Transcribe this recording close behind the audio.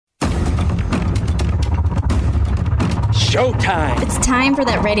showtime. It's time for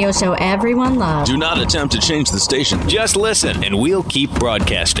that radio show everyone loves. Do not attempt to change the station. Just listen, and we'll keep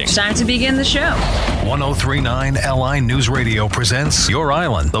broadcasting. It's time to begin the show. 103.9 LI News Radio presents Your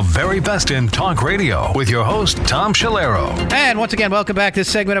Island, the very best in talk radio, with your host, Tom Scalero. And once again, welcome back. This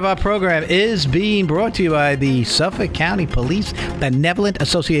segment of our program is being brought to you by the Suffolk County Police Benevolent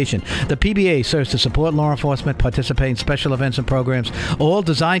Association. The PBA serves to support law enforcement, participate in special events and programs, all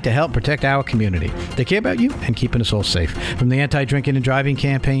designed to help protect our community. They care about you and keeping us all safe. From the anti-drinking and driving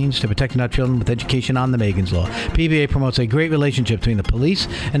campaigns to protecting our children with education on the Megan's Law, PBA promotes a great relationship between the police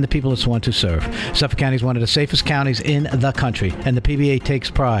and the people it's sworn to serve. Suffolk County is one of the safest counties in the country, and the PBA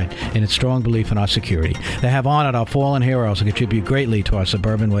takes pride in its strong belief in our security. They have honored our fallen heroes and contribute greatly to our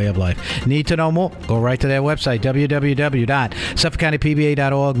suburban way of life. Need to know more? Go right to their website,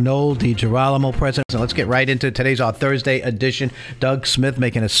 www.suffolkcountypba.org. Noel DiGirolamo, president. So let's get right into today's our Thursday edition. Doug Smith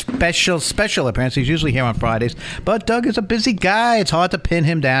making a special appearance. He's usually here on Fridays, but Doug is a busy guy. It's hard to pin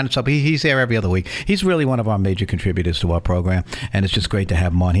him down. So he's there every other week. He's really one of our major contributors to our program, and it's just great to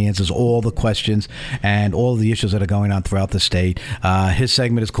have him on. He answers all the questions and all the issues that are going on throughout the state. His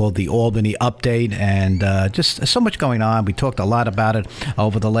segment is called the Albany Update, and just so much going on. We talked a lot about it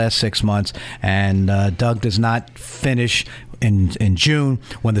over the last 6 months, and Doug does not finish in June.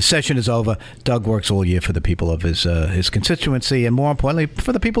 When the session is over, Doug works all year for the people of his constituency, and more importantly,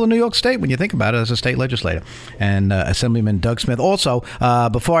 for the people of New York State, when you think about it, as a state legislator. And Assemblyman Doug Smith. Also,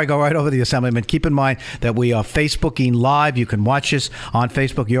 before I go right over the Assemblyman, keep in mind that we are Facebooking live. You can watch us on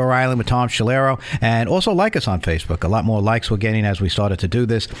Facebook, Your Island with Tom Scalero, and also like us on Facebook. A lot more likes we're getting as we started to do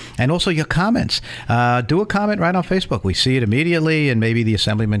this. And also your comments. Do a comment right on Facebook. We see it immediately, and maybe the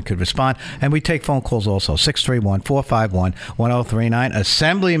Assemblyman could respond. And we take phone calls also, 631-451-1039.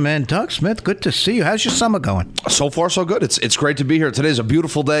 Assemblyman Doug Smith, good to see you. How's your summer going? So far, so good. It's great to be here. Today's a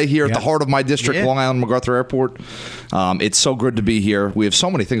beautiful day here at the heart of my district, Long Island MacArthur Airport. It's so good to be here. We have so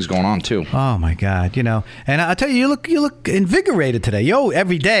many things going on, too. Oh, my God. You know, and I'll tell you, you look invigorated today.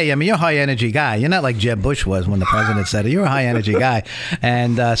 Every day, I mean, you're a high-energy guy. You're not like Jeb Bush was when the president said it. You're a high-energy guy.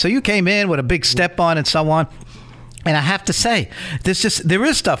 And so you came in with a big step on and so on. And I have to say, there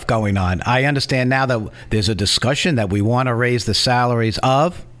is stuff going on. I understand now that there's a discussion that we want to raise the salaries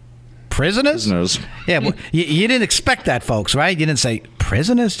of prisoners. Yeah, well, you didn't expect that, folks, right? You didn't say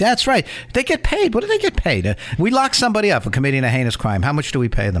prisoners. That's right. They get paid. What do they get paid? We lock somebody up for committing a heinous crime. How much do we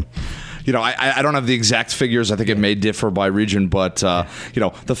pay them? You know, I don't have the exact figures. I think it may differ by region, but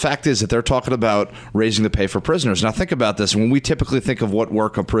the fact is that they're talking about raising the pay for prisoners. Now, think about this. When we typically think of what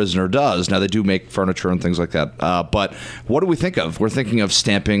work a prisoner does, now they do make furniture and things like that, but what do we think of? We're thinking of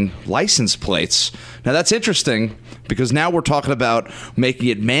stamping license plates. Now, that's interesting because now we're talking about making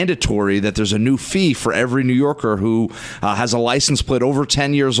it mandatory that there's a new fee for every New Yorker who has a license plate over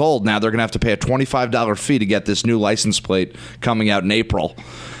 10 years old. Now they're going to have to pay a $25 fee to get this new license plate coming out in April.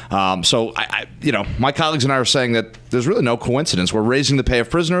 So, my colleagues and I are saying that there's really no coincidence. We're raising the pay of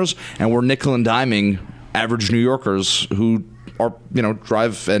prisoners, and we're nickel and diming average New Yorkers who are,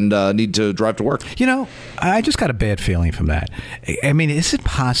 drive and need to drive to work. I just got a bad feeling from that. I mean, is it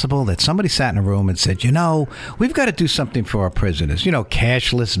possible that somebody sat in a room and said, we've got to do something for our prisoners?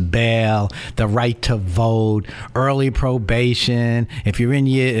 Cashless bail, the right to vote, early probation. If you're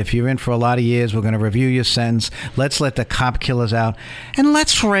in for a lot of years, we're going to review your sentence. Let's let the cop killers out, and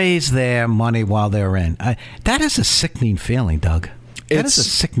let's raise their money while they're in. That is a sickening feeling, Doug. That is a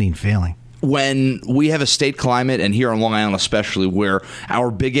sickening feeling. When we have a state climate, and here on Long Island especially, where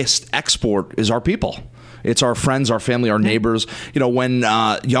our biggest export is our people. It's our friends, our family, our neighbors. When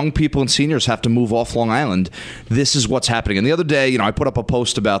young people and seniors have to move off Long Island, this is what's happening. And the other day, I put up a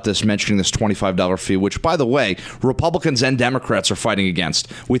post about this, mentioning this $25 fee, which, by the way, Republicans and Democrats are fighting against.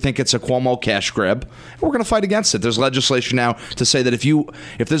 We think it's a Cuomo cash grab. We're going to fight against it. There's legislation now to say that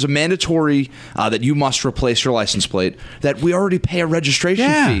if there's a mandatory that you must replace your license plate, that we already pay a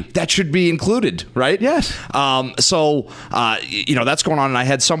registration fee. That should be included, right? Yes. So that's going on. And I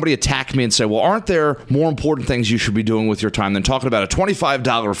had somebody attack me and say, well, aren't there more important things you should be doing with your time than talking about a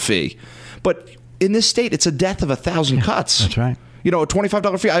 $25 fee? But in this state, it's a death of 1,000 cuts. That's right. A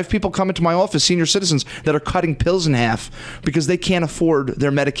 $25 fee. I have people come into my office, senior citizens, that are cutting pills in half because they can't afford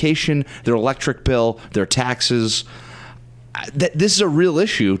their medication, their electric bill, their taxes. This is a real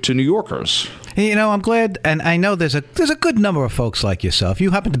issue to New Yorkers. I'm glad, and I know there's a good number of folks like yourself.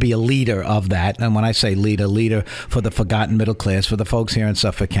 You happen to be a leader of that, and when I say leader for the forgotten middle class, for the folks here in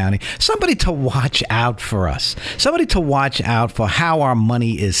Suffolk County, somebody to watch out for us, somebody to watch out for how our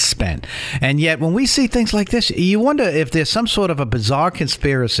money is spent. And yet, when we see things like this, you wonder if there's some sort of a bizarre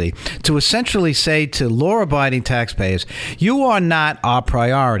conspiracy to essentially say to law-abiding taxpayers, you are not our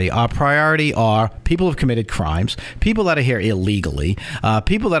priority. Our priority are people who have committed crimes, people that are here illegally,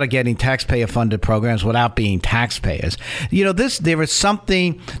 people that are getting taxpayer-funded programs without being taxpayers. There is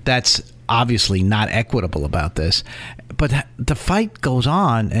something that's obviously not equitable about this, but the fight goes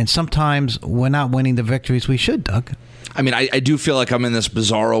on, and sometimes we're not winning the victories we should, Doug. I mean, I do feel like I'm in this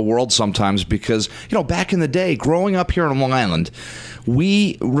bizarro world sometimes because, back in the day, growing up here on Long Island,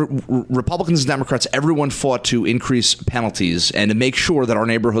 we, Republicans and Democrats, everyone fought to increase penalties and to make sure that our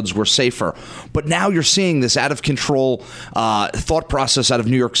neighborhoods were safer. But now you're seeing this out of control thought process out of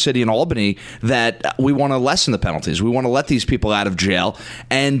New York City and Albany that we want to lessen the penalties. We want to let these people out of jail.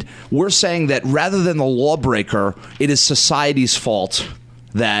 And we're saying that rather than the lawbreaker, it is society's fault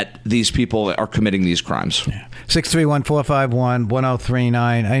that these people are committing these crimes. Yeah. 631-451-1039.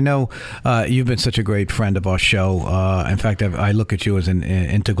 I know you've been such a great friend of our show. In fact, I look at you as an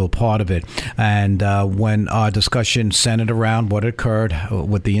integral part of it. And when our discussion centered around what occurred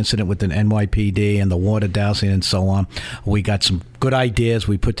with the incident with the NYPD and the water dousing and so on, we got some good ideas.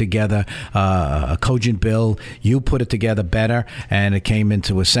 We put together a cogent bill. You put it together better, and it came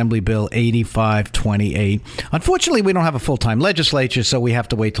into Assembly Bill 8528. Unfortunately, we don't have a full-time legislature, so we have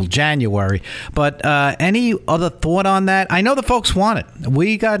to wait till January. But any other thought on that? I know the folks want it.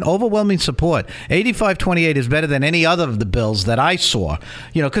 We got overwhelming support. 8528 is better than any other of the bills that I saw.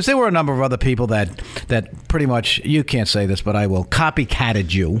 Because there were a number of other people that pretty much, you can't say this, but I will,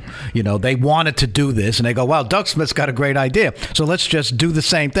 copycatted you. They wanted to do this, and they go, well, Doug Smith's got a great idea, so let's just do the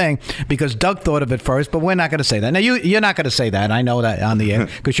same thing because Doug thought of it first, but we're not going to say that. Now, you're not going to say that. I know that on the air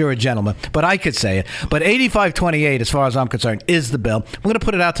because you're a gentleman, but I could say it. But 8528, as far as I'm concerned, is the bill. We're going to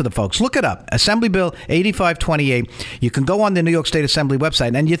put it out to the folks. Look it up. Assembly Bill 8528. You can go on the New York State Assembly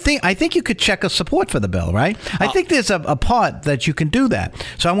website, and I think you could check a support for the bill, right? I think there's a part that you can do that.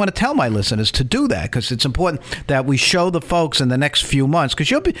 So I want to tell my listeners to do that because it's important that we show the folks in the next few months because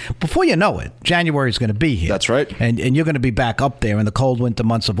before you know it, January is going to be here. That's right. And you're going to be back up there in the cold winter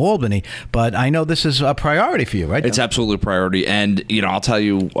months of Albany. But I know this is a priority for you, right? It's absolutely a priority. And, I'll tell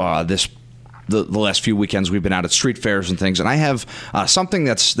you the last few weekends we've been out at street fairs and things, and I have something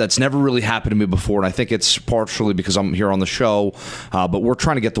that's never really happened to me before, and I think it's partially because I'm here on the show, but we're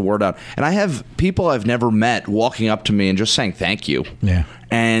trying to get the word out. And I have people I've never met walking up to me and just saying thank you. Yeah.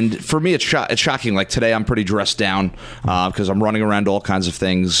 And for me, it's shocking. Like today, I'm pretty dressed down because I'm running around to all kinds of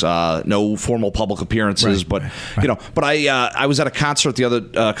things. No formal public appearances, but But I was at a concert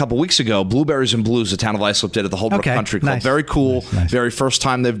a couple weeks ago. Blueberries and Blues, the town of Islip did at the Holbrook Country Club. Nice. Very cool. Nice. Very first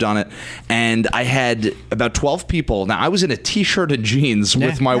time they've done it. And I had about 12 people. Now I was in a t-shirt and jeans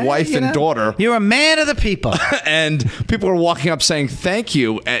with my wife and daughter. You're a man of the people. And people were walking up saying thank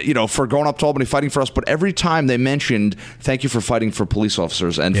you, for going up to Albany fighting for us. But every time they mentioned thank you for fighting for police officers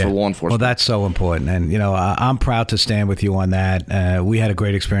and for law enforcement. Well, that's so important. And, I'm proud to stand with you on that. We had a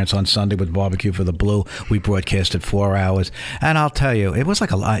great experience on Sunday with Barbecue for the Blue. We broadcasted 4 hours. And I'll tell you, it was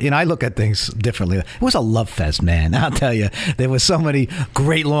like I look at things differently. It was a love fest, man. I'll tell you, there were so many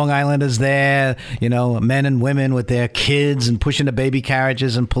great Long Islanders there, men and women with their kids and pushing the baby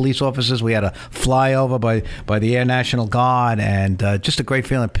carriages and police officers. We had a flyover by the Air National Guard and just a great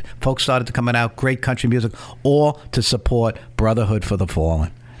feeling. Folks started to come out, great country music, all to support Brotherhood for the Fallen.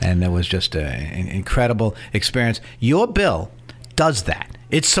 And it was just an incredible experience. Your bill does that.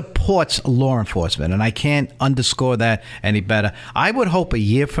 It supports law enforcement, and I can't underscore that any better. I would hope a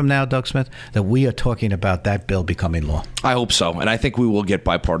year from now, Doug Smith, that we are talking about that bill becoming law. I hope so, and I think we will get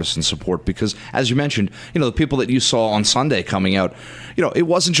bipartisan support because, as you mentioned, the people that you saw on Sunday coming out, it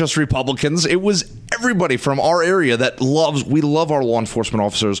wasn't just Republicans. It was everybody from our area that we love our law enforcement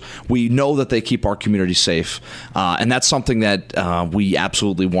officers. We know that they keep our community safe, and that's something that we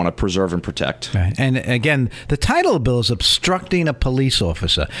absolutely want to preserve and protect. Right. And again, the title of the bill is obstructing a police officer.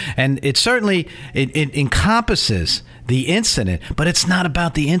 And it certainly it encompasses the incident, but it's not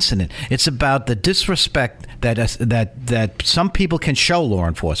about the incident. It's about the disrespect that some people can show law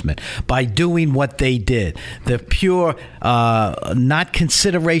enforcement by doing what they did. The pure not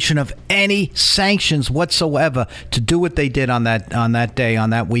consideration of any sanctions whatsoever to do what they did on that day, on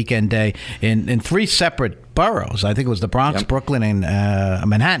that weekend day, in three separate boroughs. I think it was the Bronx, Brooklyn, and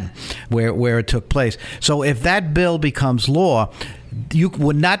Manhattan, where it took place. So if that bill becomes law, you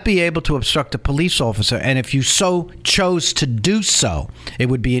would not be able to obstruct a police officer, and if you so chose to do so, it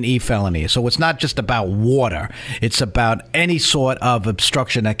would be an E-felony. So it's not just about water. It's about any sort of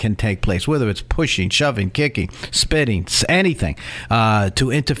obstruction that can take place, whether it's pushing, shoving, kicking, spitting, anything,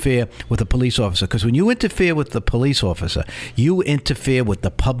 to interfere with a police officer. Because when you interfere with the police officer, you interfere with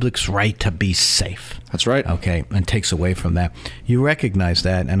the public's right to be safe. That's right. Okay, and takes away from that. You recognize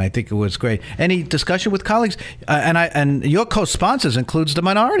that, and I think it was great. Any discussion with colleagues? And your co-sponsors includes the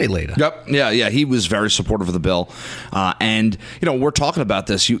minority leader. Yep. Yeah. He was very supportive of the bill. And, we're talking about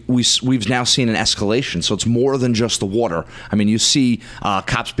this. We've now seen an escalation, so it's more than just the water. I mean, you see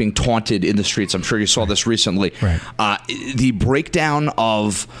cops being taunted in the streets. I'm sure you saw this recently. Right. The breakdown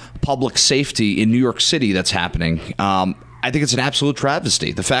of public safety in New York City that's happening, I think it's an absolute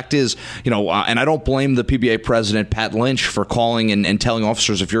travesty. The fact is, and I don't blame the PBA president, Pat Lynch, for calling and telling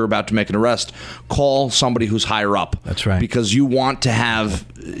officers, if you're about to make an arrest, call somebody who's higher up. That's right. Because you want to have,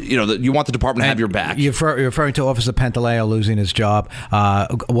 you want the department to have your back. You're referring to Officer Pantaleo losing his job.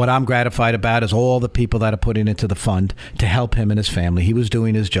 What I'm gratified about is all the people that are putting into the fund to help him and his family. He was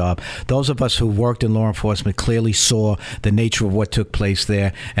doing his job. Those of us who worked in law enforcement clearly saw the nature of what took place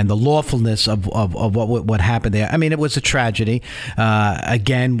there and the lawfulness of what happened there. I mean, it was a tragedy.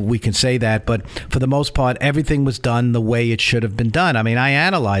 Again, we can say that, but for the most part, everything was done the way it should have been done. I mean, I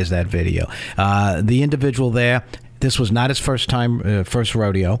analyzed that video. The individual there, this was not his first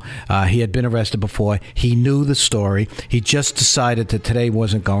rodeo. He had been arrested before. He knew the story. He just decided that today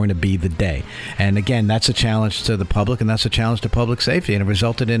wasn't going to be the day. And again, that's a challenge to the public, and that's a challenge to public safety, and it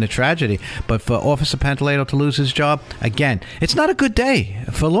resulted in a tragedy. But for Officer Pantaleo to lose his job, again, it's not a good day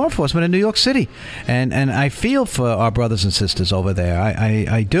for law enforcement in New York City. And I feel for our brothers and sisters over there.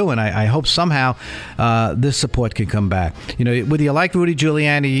 I do, and I hope somehow this support can come back. Whether you like Rudy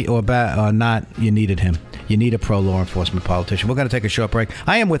Giuliani or not, you needed him. You need a pro-law enforcement politician. We're going to take a short break.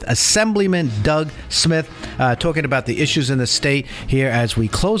 I am with Assemblyman Doug Smith, talking about the issues in the state here as we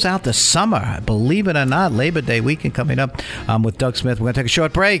close out the summer. Believe it or not, Labor Day weekend coming up. With Doug Smith. We're going to take a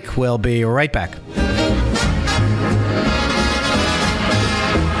short break. We'll be right back.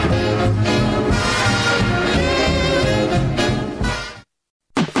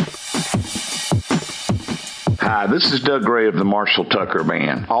 Hi, this is Doug Gray of the Marshall Tucker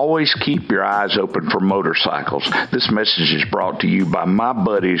Band. Always keep your eyes open for motorcycles. This message is brought to you by my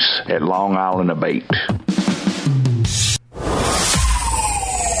buddies at Long Island Abate.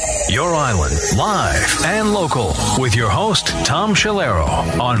 Your Island, live and local, with your host, Tom Scilero,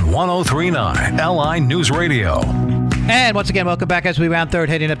 on 1039 LI News Radio. And once again, welcome back as we round third,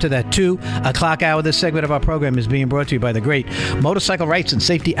 heading up to that 2 o'clock hour. This segment of our program is being brought to you by the great motorcycle rights and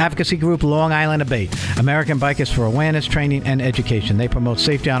safety advocacy group, Long Island Abate. American Bikers for Awareness, Training, and Education. They promote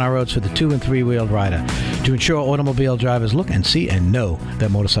safety on our roads for the 2- and 3-wheeled rider to ensure automobile drivers look and see and know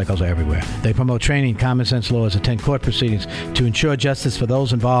that motorcycles are everywhere. They promote training, common sense laws, attend court proceedings to ensure justice for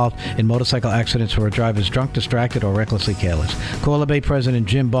those involved in motorcycle accidents who are drivers drunk, distracted, or recklessly careless. Call Abate President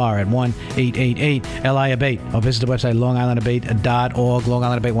Jim Barr at 1-888-LI-ABATE or visit the website longislandabate.org. Long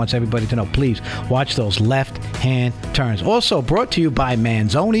Island Abate wants everybody to know, please watch those left-hand turns. Also brought to you by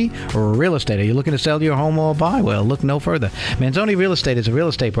Manzoni Real Estate. Are you looking to sell your home or buy? Well, look no further. Manzoni Real Estate is a real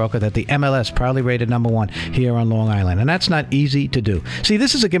estate broker that the MLS proudly rated #1 here on Long Island, and that's not easy to do. See,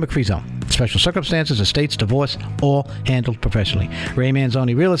 this is a gimmick-free zone. Special circumstances, estates, divorce, all handled professionally. Ray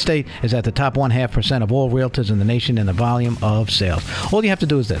Manzoni Real Estate is at the top 0.5% of all realtors in the nation in the volume of sales. All you have to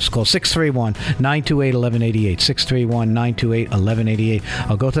do is this. Call 631-928-1188, 631-928-1188,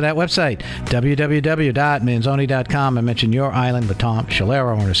 or go to that website, www.manzoni.com, and mention Your Island with Tom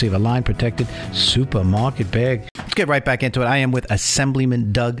Scilero and receive a line-protected supermarket bag. Let's get right back into it. I am with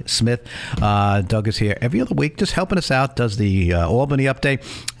Assemblyman Doug Smith. Doug is here every other week, just helping us out, does the Albany update.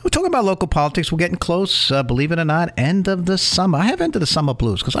 We're talking about local politics. We're getting close, believe it or not, end of the summer. I have end of the summer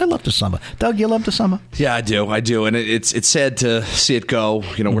blues because I love the summer. Doug, you love the summer? Yeah, I do. And it's sad to see it go.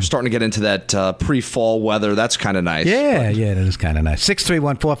 We're starting to get into that pre-fall weather. That's kind of nice. Yeah, that is kind of nice.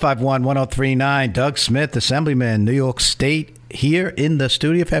 631-451-1039. Doug Smith, Assemblyman, New York State, here in the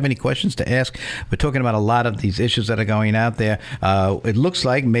studio. If you have any questions to ask, we're talking about a lot of these issues that are going out there. It looks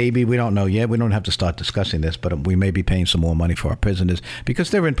like maybe, we don't know yet, we don't have to start discussing this, but we may be paying some more money for our prisoners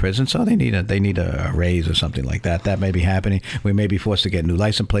because they're in prison, so they need a raise or something like that. That may be happening. We may be forced to get new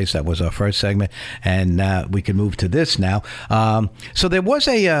license plates. That was our first segment, and we can move to this now. So there was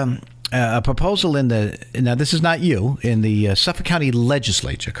a proposal now this is not you, in the Suffolk County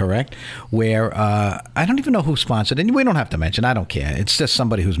Legislature, correct? Where I don't even know who sponsored it, and we don't have to mention, I don't care. It's just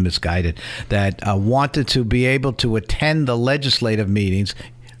somebody who's misguided that wanted to be able to attend the legislative meetings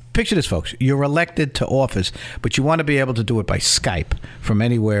picture this, folks. You're elected to office, but you want to be able to do it by Skype from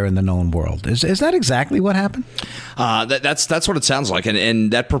anywhere in the known world. Is that exactly what happened? That's what it sounds like,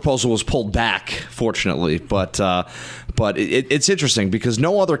 and that proposal was pulled back, fortunately. But it's interesting because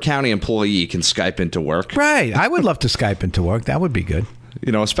no other county employee can Skype into work. Right. I would love to Skype into work. That would be good.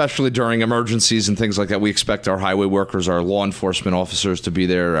 Especially during emergencies and things like that, we expect our highway workers, our law enforcement officers to be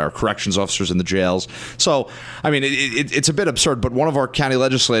there, our corrections officers in the jails. So, I mean, it's a bit absurd, but one of our county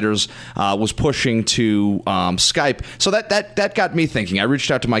legislators was pushing to Skype. So that got me thinking. I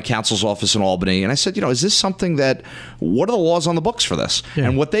reached out to my counsel's office in Albany, and I said, is this something what are the laws on the books for this? Yeah.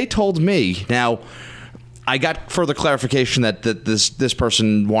 And what they told me, now, I got further clarification that this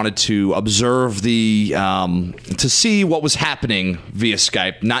person wanted to observe to see what was happening via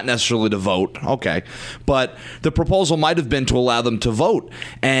Skype, not necessarily to vote. Okay. But the proposal might have been to allow them to vote.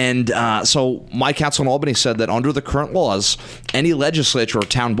 And so my counsel in Albany said that under the current laws, any legislature or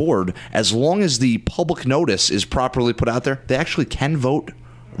town board, as long as the public notice is properly put out there, they actually can vote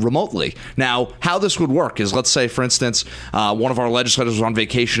remotely. Now, how this would work is, let's say, for instance, one of our legislators was on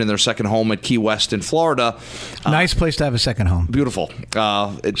vacation in their second home at Key West in Florida. Nice place to have a second home. Beautiful.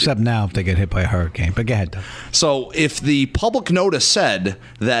 Except now if they get hit by a hurricane. But go ahead, Doug. So if the public notice said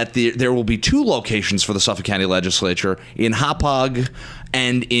that there will be 2 locations for the Suffolk County Legislature, in Hauppauge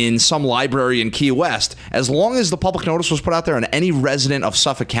and in some library in Key West, as long as the public notice was put out there and any resident of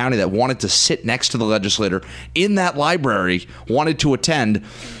Suffolk County that wanted to sit next to the legislator in that library wanted to attend,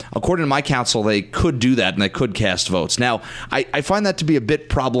 according to my counsel, they could do that and they could cast votes. Now, I find that to be a bit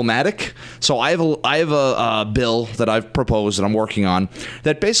problematic. So I have a bill that I've proposed that I'm working on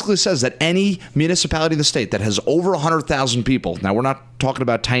that basically says that any municipality in the state that has over 100,000 people, now we're not talking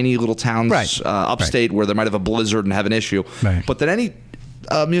about tiny little towns upstate where they might have a blizzard and have an issue, but that any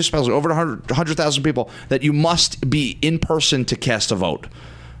municipality over 100,000 people, that you must be in person to cast a vote.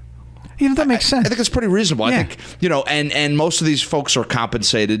 That makes sense. I think it's pretty reasonable. Yeah. I think, and most of these folks are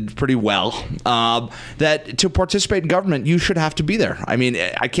compensated pretty well. That to participate in government, you should have to be there. I mean,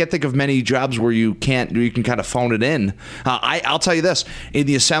 I can't think of many jobs where you can kind of phone it in. I'll tell you this: in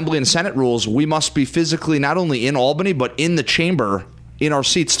the Assembly and Senate rules, we must be physically not only in Albany but in the chamber, in our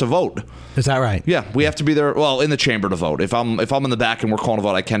seats to vote. Is that right? Yeah, we have to be there, in the chamber to vote. If I'm in the back and we're calling a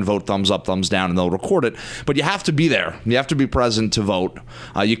vote, I can vote thumbs up, thumbs down, and they'll record it. But you have to be there. You have to be present to vote.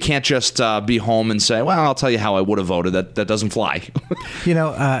 You can't just be home and say, well, I'll tell you how I would have voted. That doesn't fly.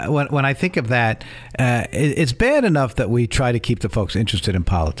 When I think of that, it's bad enough that we try to keep the folks interested in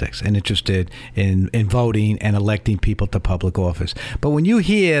politics and interested in voting and electing people to public office. But when you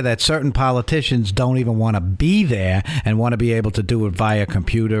hear that certain politicians don't even want to be there and want to be able to do it via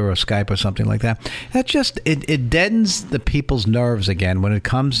computer or Skype or something like that, that just it deadens the people's nerves again when it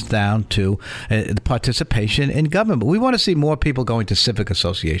comes down to the participation in government. We want to see more people going to civic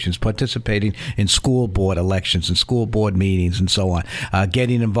associations, participating in school board elections and school board meetings and so on,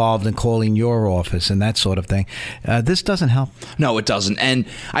 getting involved in calling your office and that sort of thing. This doesn't help. No, it doesn't. And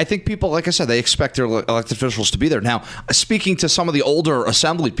I think people, like I said, they expect their elected officials to be there. Now, speaking to some of the older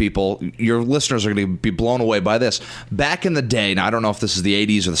assembly people, your listeners are going to be blown away by this. Back in the day, now I don't know if this is the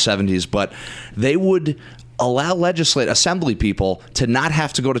 80s or the 70s, but they would allow assembly people to not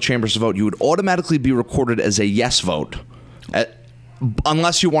have to go to chambers to vote. You would automatically be recorded as a yes vote,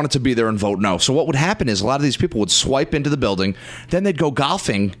 unless you wanted to be there and vote no. So what would happen is a lot of these people would swipe into the building, then they'd go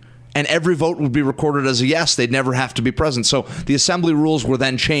golfing, and every vote would be recorded as a yes. They'd never have to be present. So the assembly rules were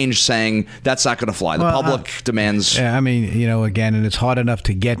then changed, saying that's not going to fly. The public demands. I mean, again, and it's hard enough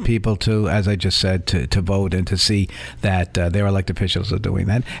to get people to, as I just said, to vote and to see that their elected officials are doing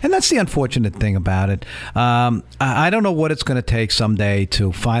that. And that's the unfortunate thing about it. I don't know what it's going to take someday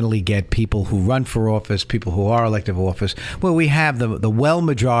to finally get people who run for office, people who are elected for office, where we have the well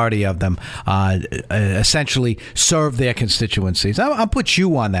majority of them essentially serve their constituencies. I'll put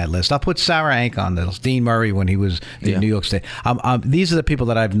you on that list. I'll put Sarah Ank on this, Dean Murray when he was in New York State. These are the people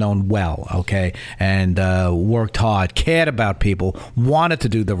that I've known well, okay, and worked hard, cared about people, wanted to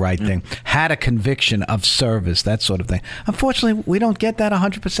do the right thing, had a conviction of service, that sort of thing. Unfortunately, we don't get that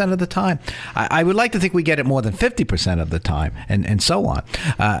 100% of the time. I would like to think we get it more than 50% of the time, and so on.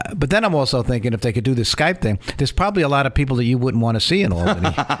 But then I'm also thinking if they could do this Skype thing, there's probably a lot of people that you wouldn't want to see in Albany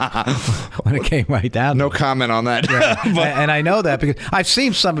when it came right down. No comment on that. And I know that because I've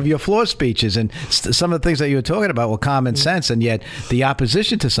seen some of your floor speeches, and some of the things that you were talking about were common sense, and yet the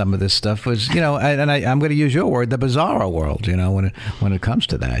opposition to some of this stuff was, I'm going to use your word, the bizarro world, when it comes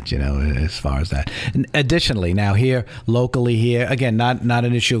to that, as far as that. And additionally, now here, locally here, again, not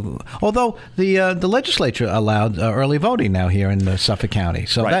an issue, although the legislature allowed early voting now here in Suffolk County.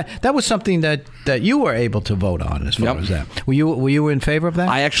 So that was something that you were able to vote on as far as that. Were you in favor of that?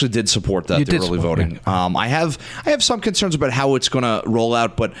 I actually did support that, the early voting. Yeah. I have some concerns about how it's going to roll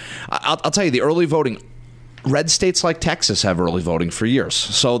out, but I'll tell you, the early voting, red states like Texas have early voting for years.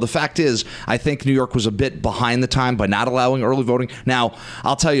 So the fact is, I think New York was a bit behind the time by not allowing early voting. Now,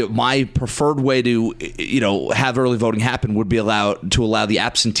 I'll tell you, my preferred way to, have early voting happen would be to allow the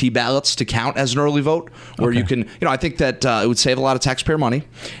absentee ballots to count as an early vote, where you can, I think that it would save a lot of taxpayer money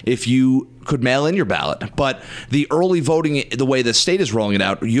if you could mail in your ballot. But the early voting, the way the state is rolling it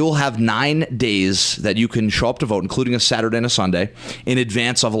out, you'll have 9 days that you can show up to vote, including a Saturday and a Sunday, in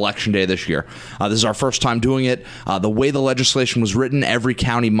advance of Election Day this year. This is our first time doing it. The way the legislation was written, every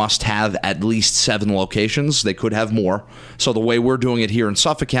county must have at least 7 locations. They could have more. So the way we're doing it here in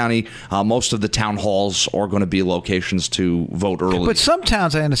Suffolk County, most of the town halls are going to be locations to vote early. But some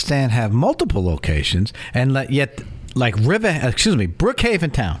towns, I understand, have multiple locations, and yet... Like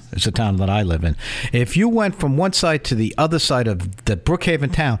Brookhaven Town is a town that I live in. If you went from one side to the other side of the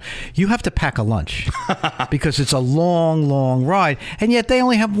Brookhaven Town, you have to pack a lunch because it's a long, long ride. And yet they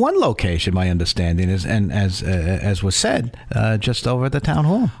only have one location, my understanding is, and as was said, just over at the town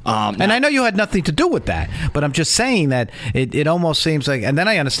hall. And I know you had nothing to do with that, but I'm just saying that it almost seems like, and then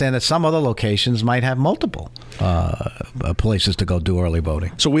I understand that some other locations might have multiple places to go do early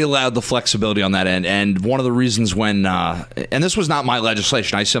voting. So we allowed the flexibility on that end. And one of the reasons when and this was not my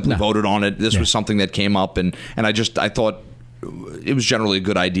legislation. I simply voted on it. This was something that came up, and I thought it was generally a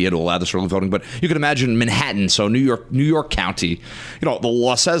good idea to allow this early voting. But you can imagine Manhattan, so New York County, the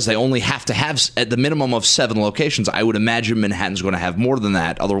law says they only have to have at the minimum of 7 locations. I would imagine Manhattan's going to have more than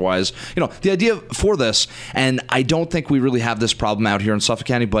that. Otherwise, the idea for this, and I don't think we really have this problem out here in Suffolk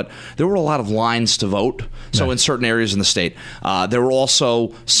County, but there were a lot of lines to vote. So in certain areas in the state, there were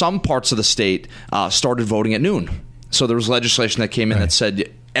also some parts of the state started voting at noon. So there was legislation that came in that said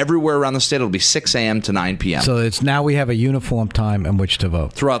everywhere around the state it'll be 6 a.m. to 9 p.m. So now we have a uniform time in which to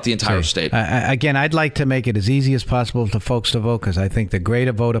vote. Throughout the entire state. Again, I'd like to make it as easy as possible for folks to vote because I think the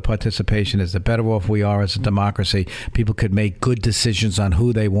greater voter participation is the better off we are as a democracy. People could make good decisions on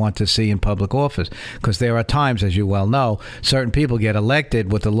who they want to see in public office because there are times, as you well know, certain people get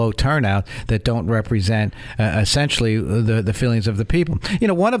elected with a low turnout that don't represent essentially the feelings of the people.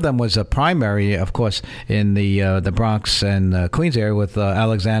 One of them was a primary, of course, in the Bronx and Queens area with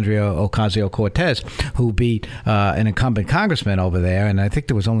Alexandria Ocasio-Cortez, who beat an incumbent congressman over there, and I think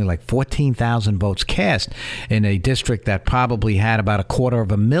there was only like 14,000 votes cast in a district that probably had about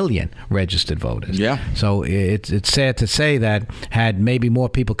 250,000 registered voters. Yeah. So it's sad to say that had maybe more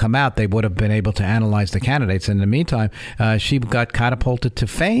people come out, they would have been able to analyze the candidates. In the meantime, she got catapulted to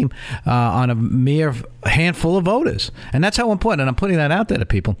fame on a mere handful of voters, and that's how important. And I'm putting that out there to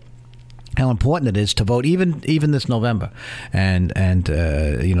people. How important it is to vote even this November, and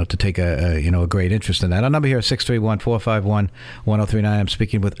to take a great interest in that. Our number here is 631-451-1039. I'm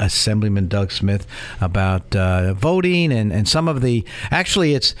speaking with Assemblyman Doug Smith about voting and some of the.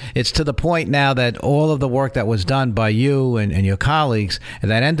 Actually, it's to the point now that all of the work that was done by you and your colleagues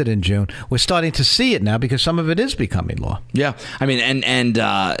that ended in June, we're starting to see it now because some of it is becoming law. Yeah, I mean, and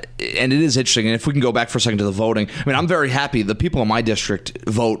it is interesting. And if we can go back for a second to the voting, I mean, I'm very happy. The people in my district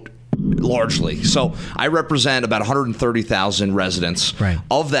vote largely. So I represent about 130,000 residents. Right.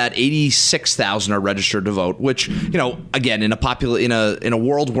 Of that, 86,000 are registered to vote, which, again, in a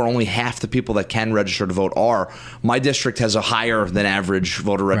world where only half the people that can register to vote are, my district has a higher than average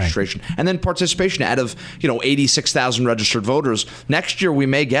voter registration. Right. And then participation out of, 86,000 registered voters. Next year, we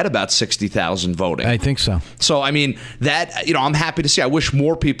may get about 60,000 voting. I think so. So, I mean, that, I'm happy to see. I wish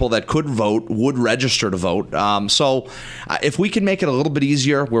more people that could vote would register to vote. So if we can make it a little bit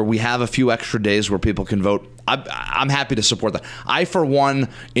easier where we have a few extra days where people can vote, I'm happy to support that. I, for one,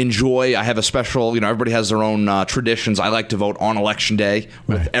 I have a special, everybody has their own traditions. I like to vote on Election Day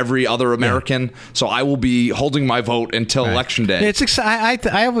with every other American. Yeah. So I will be holding my vote until Election Day. It's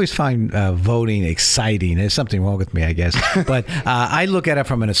I always find voting exciting. There's something wrong with me, I guess. But I look at it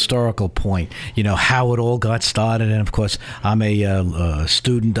from an historical point, how it all got started. And, of course, I'm a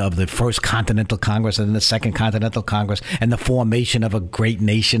student of the First Continental Congress and then the Second Continental Congress and the formation of a great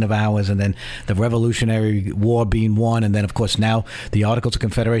nation of ours and then the Revolutionary war being won, and then, of course, now the Articles of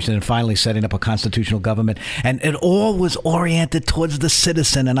Confederation, and finally setting up a constitutional government. And it all was oriented towards the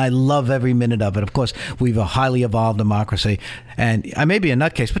citizen, and I love every minute of it. Of course, we've a highly evolved democracy, and I may be a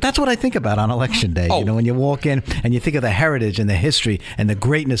nutcase, but that's what I think about on Election Day. You know, when you walk in and you think of the heritage and the history and the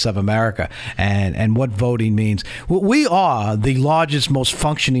greatness of America and what voting means. We are the largest, most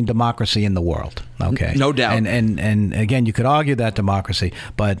functioning democracy in the world. Okay, no doubt. And again, you could argue that democracy,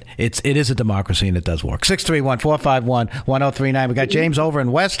 but it is a democracy and it does work. 631-451-1039. We got James over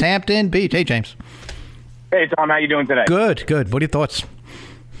in West Hampton Beach. Hey, James. Hey, Tom. How you doing today? Good. What are your thoughts?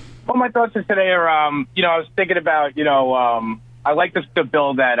 Well, my thoughts today are, I was thinking about, I like the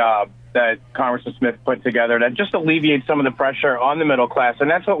bill that Congressman Smith put together that just alleviates some of the pressure on the middle class, and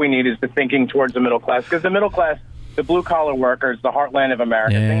that's what we need is the thinking towards the middle class, because the middle class, the blue-collar workers, the heartland of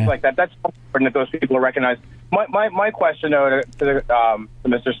America, things like that, that's important that those people are recognized. My question, though, to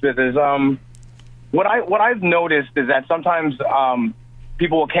Mr. Smith is what I've noticed is that sometimes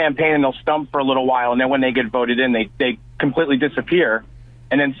people will campaign and they'll stump for a little while, and then when they get voted in, they completely disappear.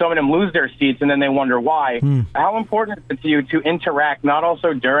 And then some of them lose their seats, and then they wonder why. How important is it to you to interact, not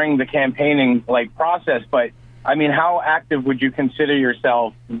also during the campaigning process, but, I mean, how active would you consider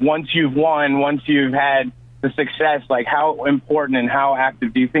yourself once you've won, once you've had the success? Like, how important and how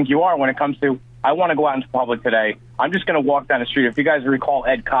active do you think you are when it comes to, I want to go out into public today. I'm just going to walk down the street. If you guys recall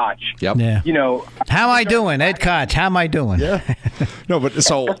Ed Koch. Yep. Yeah. How am I doing, Ed Koch? How am I doing? Yeah. No, but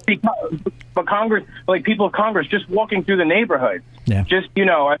so. But Congress, people of Congress, just walking through the neighborhoods. Yeah. Just,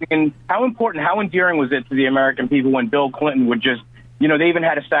 I mean, how important, how endearing was it to the American people when Bill Clinton would just, they even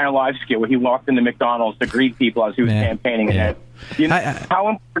had a Saturday Night Live skit where he walked into McDonald's to greet people as he was campaigning. Yeah. How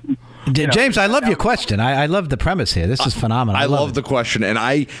important. James, I love your question. I love the premise here. This is phenomenal. I love the question,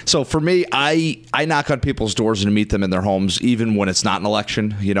 and so for me, I knock on people's doors and meet them in their homes, even when it's not an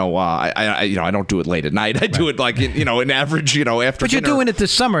election. I don't do it late at night. I do it in average, after. But you're doing it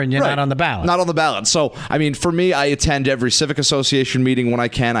this summer, and you're not on the ballot. Not on the ballot. So I mean, for me, I attend every civic association meeting when I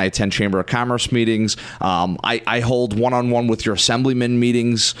can. I attend Chamber of Commerce meetings. I hold one-on-one with your assemblyman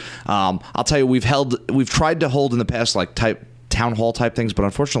meetings. I'll tell you, we've tried to hold in the past town hall type things, but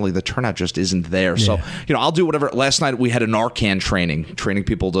unfortunately the turnout just isn't there. So, I'll do whatever. Last night we had a Narcan training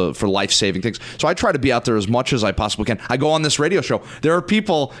people for life-saving things. So I try to be out there as much as I possibly can. I go on this radio show. There are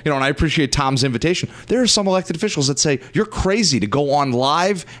people, and I appreciate Tom's invitation. There are some elected officials that say, you're crazy to go on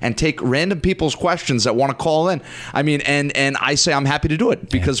live and take random people's questions that want to call in. I mean, and I say I'm happy to do it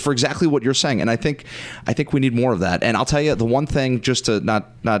because for exactly what you're saying. And I think we need more of that. And I'll tell you the one thing, just to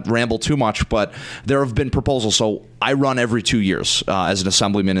not ramble too much, but there have been proposals. So I run every 2 years as an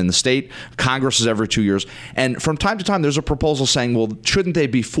assemblyman in the state. Congress is every 2 years. And from time to time, there's a proposal saying, well, shouldn't they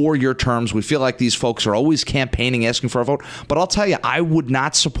be 4-year terms? We feel like these folks are always campaigning, asking for a vote. But I'll tell you, I would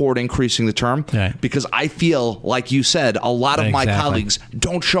not support increasing the term because I feel, like you said, a lot of my colleagues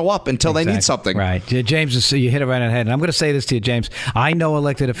don't show up until they need something. Right. James, you hit it right on the head. And I'm going to say this to you, James. I know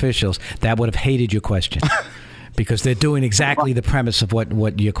elected officials that would have hated your question. Because they're doing exactly the premise of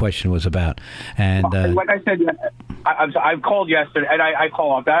what your question was about, and like I said, I've called yesterday, and I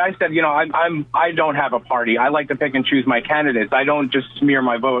call off that. I said, I don't have a party. I like to pick and choose my candidates. I don't just smear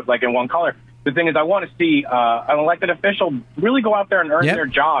my vote in one color. The thing is, I want to see an elected official really go out there and earn their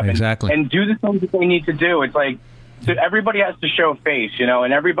job, and do the things that they need to do. It's like. So everybody has to show face,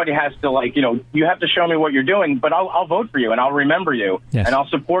 and everybody has to you have to show me what you're doing, but I'll vote for you and I'll remember you and I'll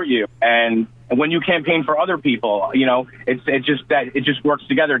support you. And when you campaign for other people, it just works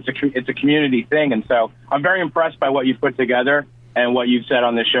together. It's a community thing. And so I'm very impressed by what you've put together and what you've said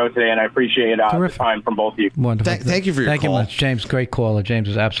on the show today, and I appreciate the time from both of you. Wonderful. Thank you for your call. Thank you much, James. Great caller. James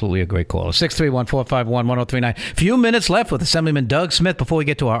is absolutely a great caller. 631-451-1039. Few minutes left with Assemblyman Doug Smith before we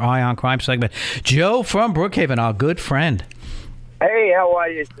get to our Eye on Crime segment. Joe from Brookhaven, our good friend. Hey, how are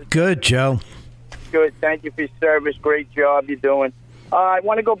you? Good, Joe. Good. Thank you for your service. Great job you're doing. I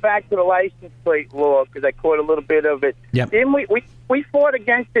want to go back to the license plate law because I caught a little bit of it. Yep. Didn't we fought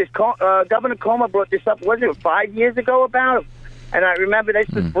against this. Governor Comer brought this up, wasn't it 5 years ago about it? And I remember this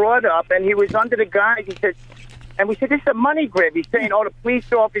was brought up, and he was under the guise, he said, and we said, this is a money grab. He's saying, the police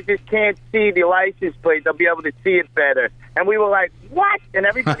officers can't see the license plate. They'll be able to see it better. And we were like, what? And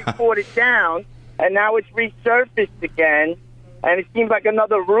everybody fought it down, and now it's resurfaced again, and it seems like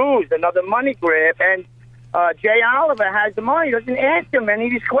another ruse, another money grab. And Jay Oliver has the money. He doesn't ask him any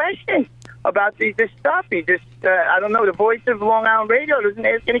of these questions. about this stuff. He just, I don't know, the voice of Long Island Radio doesn't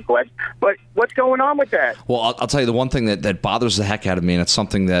ask any questions. But what's going on with that? Well, I'll tell you the one thing that bothers the heck out of me, and it's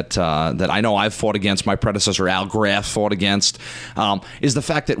something that I know I've fought against, my predecessor Al Graff fought against, is the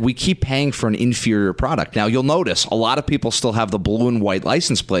fact that we keep paying for an inferior product. Now, you'll notice a lot of people still have the blue and white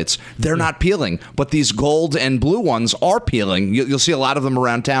license plates. They're not peeling, but these gold and blue ones are peeling. You'll see a lot of them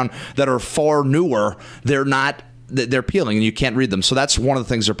around town that are far newer. They're peeling and you can't read them. So that's one of the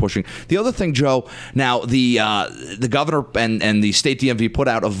things they're pushing. The other thing, Joe, now the governor and the state DMV put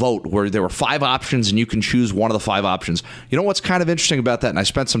out a vote where there were 5 options and you can choose one of the 5 options. You know what's kind of interesting about that? And I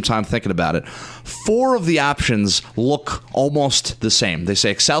spent some time thinking about it. 4 of the options look almost the same. They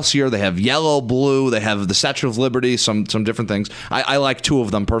say Excelsior, they have yellow, blue, they have the Statue of Liberty, some different things. I like 2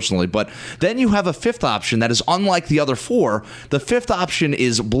 of them personally. But then you have a 5th option that is unlike the other 4. The 5th option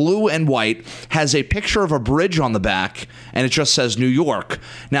is blue and white, has a picture of a bridge on the back, and it just says New York.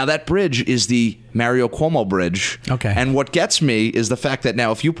 Now, that bridge is the Mario Cuomo Bridge. Okay. And what gets me is the fact that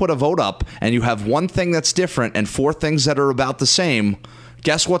now if you put a vote up and you have one thing that's different and 4 things that are about the same,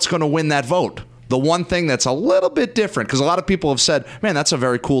 guess what's going to win that vote? The one thing that's a little bit different, because a lot of people have said, man, that's a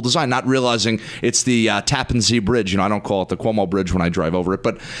very cool design, not realizing it's the Tappan Zee Bridge. I don't call it the Cuomo Bridge when I drive over it.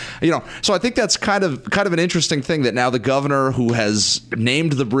 But, so I think that's kind of an interesting thing that now the governor, who has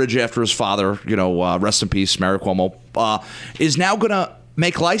named the bridge after his father, rest in peace, Mario Cuomo, is now going to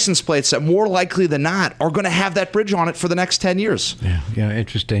make license plates that more likely than not are going to have that bridge on it for the next 10 years. Yeah,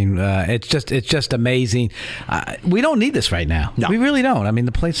 interesting. It's just amazing. We don't need this right now. No. We really don't. I mean,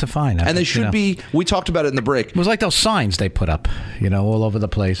 the plates are fine. And they should be. We talked about it in the break. It was like those signs they put up, all over the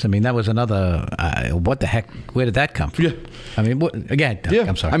place. I mean, that was another. What the heck? Where did that come from? Yeah. I mean,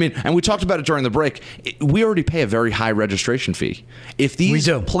 I'm sorry. I mean, and we talked about it during the break. We already pay a very high registration fee. If these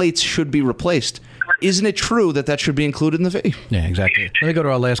plates should be replaced, isn't it true that should be included in the fee? Yeah, exactly. Let me go to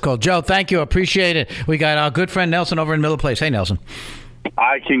our last call. Joe, thank you. Appreciate it. We got our good friend Nelson over in Miller Place. Hey, Nelson.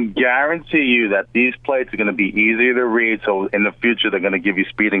 I can guarantee you that these plates are going to be easier to read, so in the future they're going to give you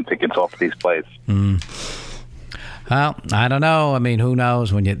speeding tickets off these plates. Well, I don't know. I mean, who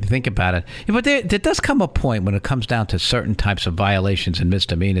knows when you think about it. Yeah, but there does come a point when it comes down to certain types of violations and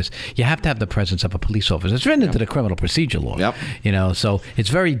misdemeanors, you have to have the presence of a police officer. It's written into the criminal procedure law. Yep. So it's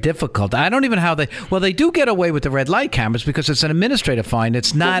very difficult. I don't even know how they do get away with the red light cameras because it's an administrative fine.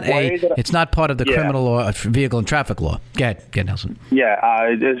 It's not it's not part of the criminal law, vehicle and traffic law. Go ahead, Nelson. Yeah,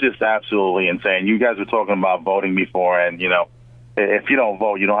 it's just absolutely insane. You guys were talking about voting before, and if you don't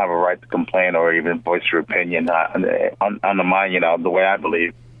vote, you don't have a right to complain or even voice your opinion. Undermine, the way I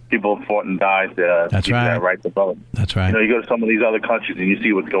believe. People have fought and died to That's give right. that right to vote. That's right. You go to some of these other countries and you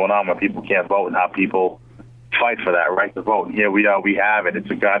see what's going on where people can't vote and how people fight for that right to vote. Here we are. We have it. It's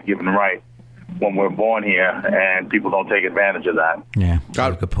a God-given right when we're born here, and people don't take advantage of that. Yeah,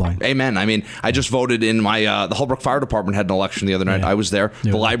 good point. Amen. I mean, I just voted in my the Holbrook Fire Department had an election the other night. I was there.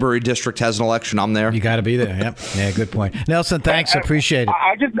 The library district has an election. I'm there. You got to be there. Yep. Yeah, good point. Nelson, thanks. Appreciate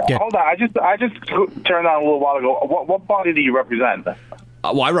it. Hold on. I just turned on a little while ago. What party do you represent?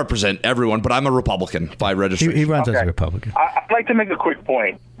 Well, I represent everyone, but I'm a Republican by registration. He runs as a Republican. I'd like to make a quick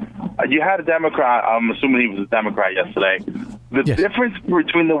point. You had a Democrat. I'm assuming he was a Democrat yesterday. The difference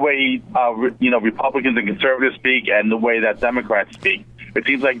between the way Republicans and conservatives speak and the way that Democrats speak, it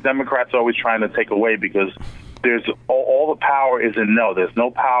seems like Democrats are always trying to take away because there's all the power is in no. There's no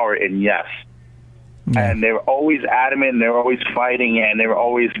power in yes. Yeah. And they're always adamant, and they're always fighting, and they're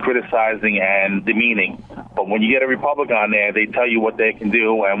always criticizing and demeaning. But when you get a Republican on there, they tell you what they can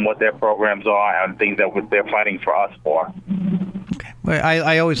do and what their programs are and things that they're fighting for us for. Okay. Well,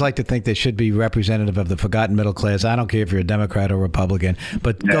 I always like to think they should be representative of the forgotten middle class. I don't care if you're a Democrat or Republican,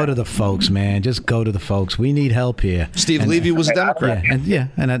 but go to the folks, man. Just go to the folks. We need help here. Steve Levy was a Democrat.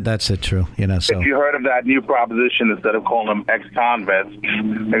 That's it. True. So if you heard of that new proposition, instead of calling them ex-convicts,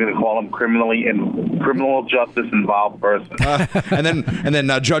 they're going to call them criminal justice involved person. And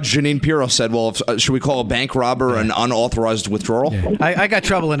then Judge Janine Pirro said, "Well, should we call a bank robber an unauthorized withdrawal?" Yeah. I got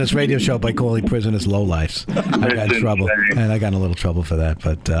trouble in this radio show by calling prisoners lowlifes. I got trouble, and I got in a little trouble for that.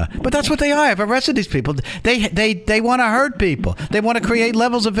 But that's what they are. I've arrested these people. They want to hurt people. They want to create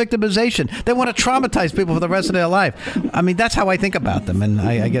levels of victimization. They want to traumatize people for the rest of their life. I mean, that's how I think about them. And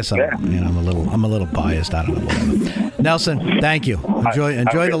I guess I'm a little biased. I don't know. Whatever. Nelson, thank you.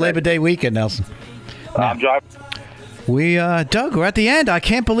 Enjoy the Labor Day weekend, Nelson. I'm driving. Doug, we're at the end. I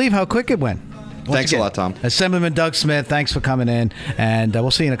can't believe how quick it went. Thanks a lot, Tom. Assemblyman Doug Smith, thanks for coming in, and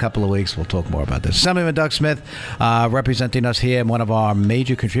we'll see you in a couple of weeks. We'll talk more about this. Assemblyman Doug Smith, representing us here, and one of our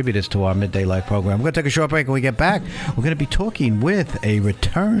major contributors to our Midday Life program. We're going to take a short break. When we get back, we're going to be talking with a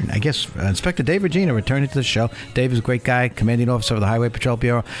return, I guess, Inspector Dave Regina returning to the show. Dave is a great guy, commanding officer of the Highway Patrol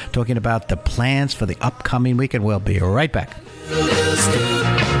Bureau, talking about the plans for the upcoming weekend. We'll be right back.